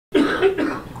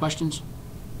Questions?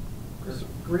 This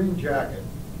green jacket,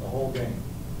 the whole game.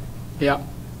 Yeah.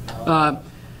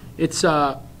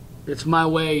 It's my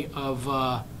way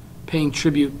of paying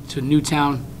tribute to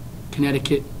Newtown,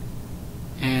 Connecticut,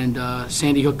 and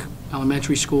Sandy Hook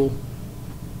Elementary School.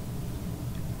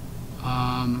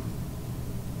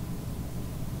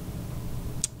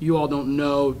 You all don't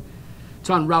know,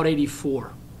 it's on Route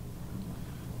 84.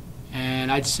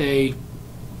 And I'd say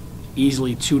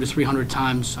easily 200 to 300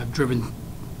 times I've driven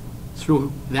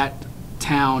through that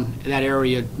town, that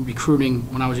area, recruiting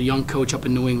when I was a young coach up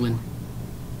in New England.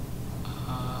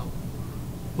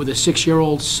 With a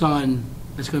 6-year-old son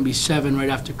that's going to be 7 right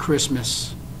after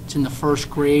Christmas. It's in the 1st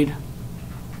grade.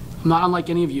 I'm not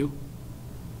unlike any of you.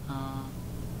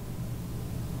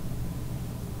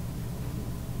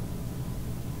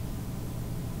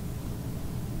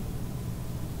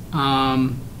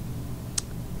 And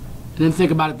then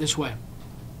think about it this way.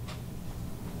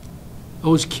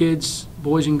 Those kids,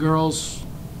 boys and girls,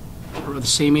 are the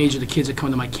same age as the kids that come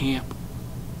to my camp.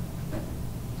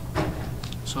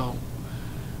 So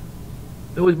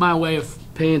it was my way of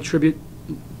paying tribute.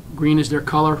 Green is their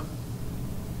color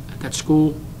at that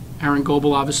school. Aaron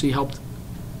Goebel obviously helped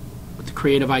with the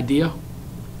creative idea.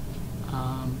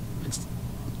 It's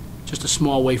just a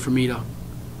small way for me to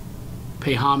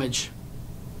pay homage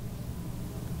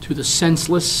to the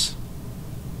senseless,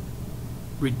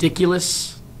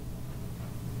 ridiculous,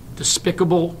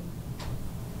 despicable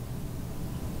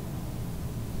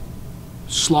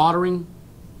slaughtering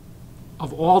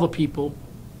of all the people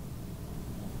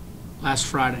last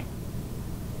Friday.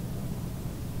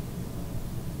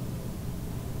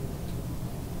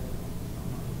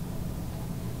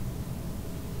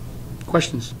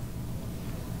 Questions?